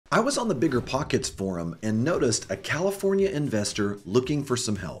I was on the Bigger Pockets forum and noticed a California investor looking for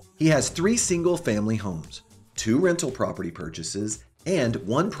some help. He has 3 single-family homes, 2 rental property purchases, and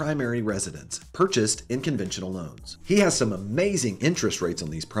 1 primary residence purchased in conventional loans. He has some amazing interest rates on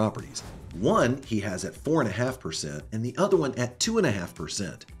these properties. One he has at 4.5% and the other one at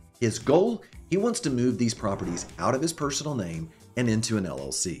 2.5%. His goal? He wants to move these properties out of his personal name and into an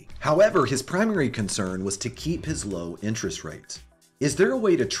LLC. However, his primary concern was to keep his low interest rates. Is there a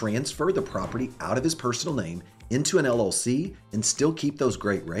way to transfer the property out of his personal name into an LLC and still keep those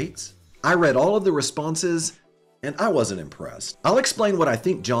great rates? I read all of the responses and I wasn't impressed. I'll explain what I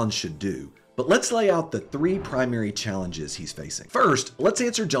think John should do, but let's lay out the 3 primary challenges he's facing. First, let's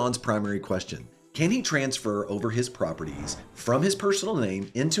answer John's primary question. Can he transfer over his properties from his personal name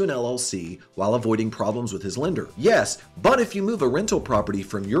into an LLC while avoiding problems with his lender? Yes, but if you move a rental property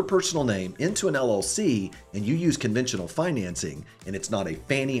from your personal name into an LLC and you use conventional financing and it's not a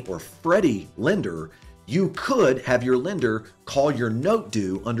Fannie or Freddie lender, you could have your lender call your note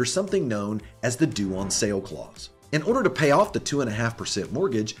due under something known as the due on sale clause. In order to pay off the 2.5%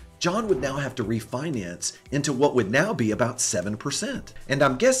 mortgage, John would now have to refinance into what would now be about 7%. And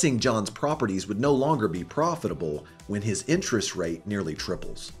I'm guessing John's properties would no longer be profitable when his interest rate nearly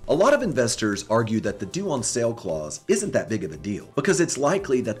triples. A lot of investors argue that the due on sale clause isn't that big of a deal because it's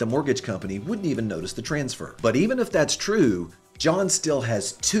likely that the mortgage company wouldn't even notice the transfer. But even if that's true, John still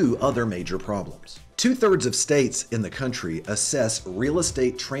has 2 other major problems. 2/3 of states in the country assess real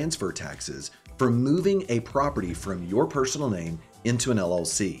estate transfer taxes for moving a property from your personal name into an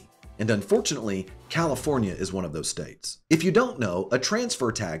LLC. And unfortunately, California is one of those states. If you don't know, a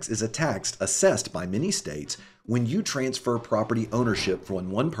transfer tax is a tax assessed by many states when you transfer property ownership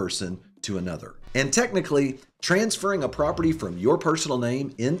from one person to another. And technically, transferring a property from your personal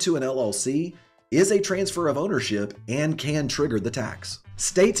name into an LLC is a transfer of ownership and can trigger the tax.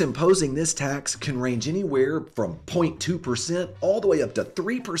 States imposing this tax can range anywhere from 0.2% all the way up to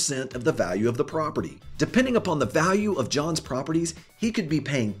 3% of the value of the property. Depending upon the value of John's properties, he could be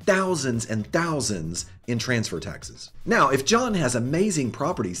paying thousands and thousands in transfer taxes. Now, if John has amazing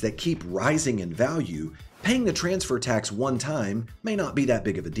properties that keep rising in value, paying the transfer tax one time may not be that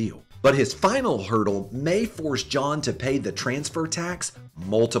big of a deal. But his final hurdle may force John to pay the transfer tax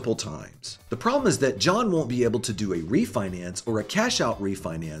multiple times. The problem is that John won't be able to do a refinance or a cash-out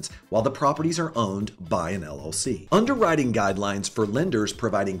refinance while the properties are owned by an LLC. Underwriting guidelines for lenders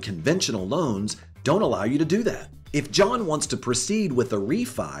providing conventional loans don't allow you to do that. If John wants to proceed with a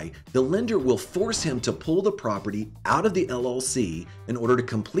refi, the lender will force him to pull the property out of the LLC in order to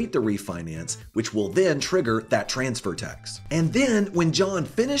complete the refinance, which will then trigger that transfer tax. And then when John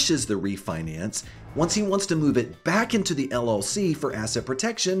finishes the refinance, once he wants to move it back into the LLC for asset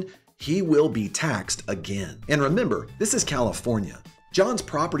protection, he will be taxed again. And remember, this is California. John's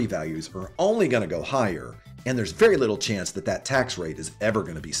property values are only going to go higher, and there's very little chance that that tax rate is ever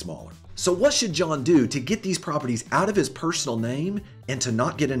going to be smaller. So what should John do to get these properties out of his personal name and to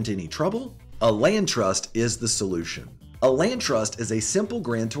not get into any trouble? A land trust is the solution. A land trust is a simple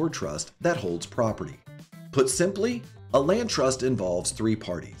grantor trust that holds property. Put simply, a land trust involves 3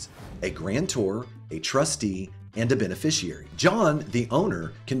 parties: a grantor, a trustee, and a beneficiary. John, the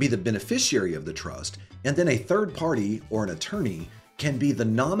owner, can be the beneficiary of the trust, and then a third party or an attorney can be the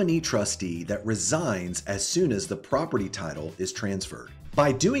nominee trustee that resigns as soon as the property title is transferred.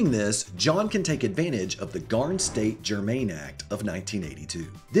 By doing this, John can take advantage of the Garn State Germain Act of 1982.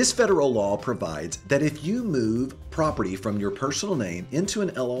 This federal law provides that if you move property from your personal name into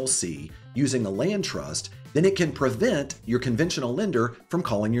an LLC using a land trust, then it can prevent your conventional lender from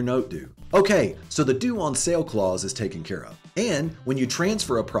calling your note due. Okay, so the due on sale clause is taken care of. And when you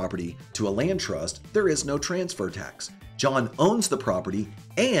transfer a property to a land trust, there is no transfer tax. John owns the property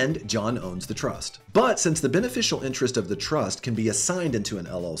and John owns the trust. But since the beneficial interest of the trust can be assigned into an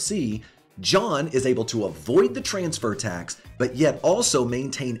LLC, John is able to avoid the transfer tax, but yet also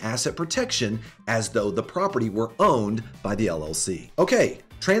maintain asset protection as though the property were owned by the LLC. Okay,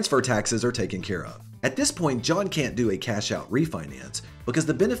 transfer taxes are taken care of. At this point, John can't do a cash-out refinance because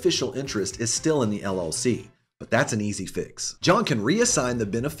the beneficial interest is still in the LLC, but that's an easy fix. John can reassign the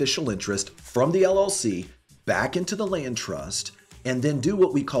beneficial interest from the LLC back into the land trust and then do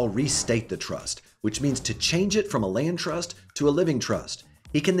what we call restate the trust, which means to change it from a land trust to a living trust.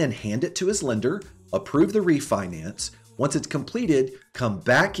 He can then hand it to his lender, approve the refinance. Once it's completed, come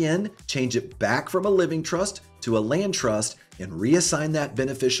back in, change it back from a living trust to a land trust, and reassign that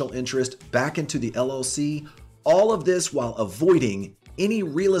beneficial interest back into the LLC. All of this while avoiding any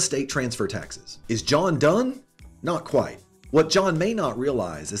real estate transfer taxes. Is John done? Not quite. What John may not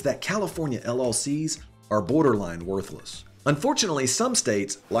realize is that California LLCs are borderline worthless. Unfortunately, some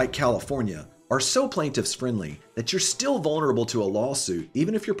states, like California, are so plaintiffs friendly that you're still vulnerable to a lawsuit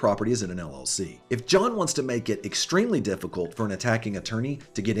even if your property is in an LLC. If John wants to make it extremely difficult for an attacking attorney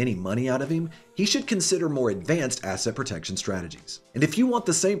to get any money out of him, he should consider more advanced asset protection strategies. And if you want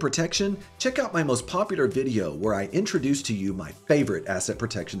the same protection, check out my most popular video where I introduce to you my favorite asset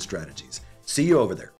protection strategies. See you over there.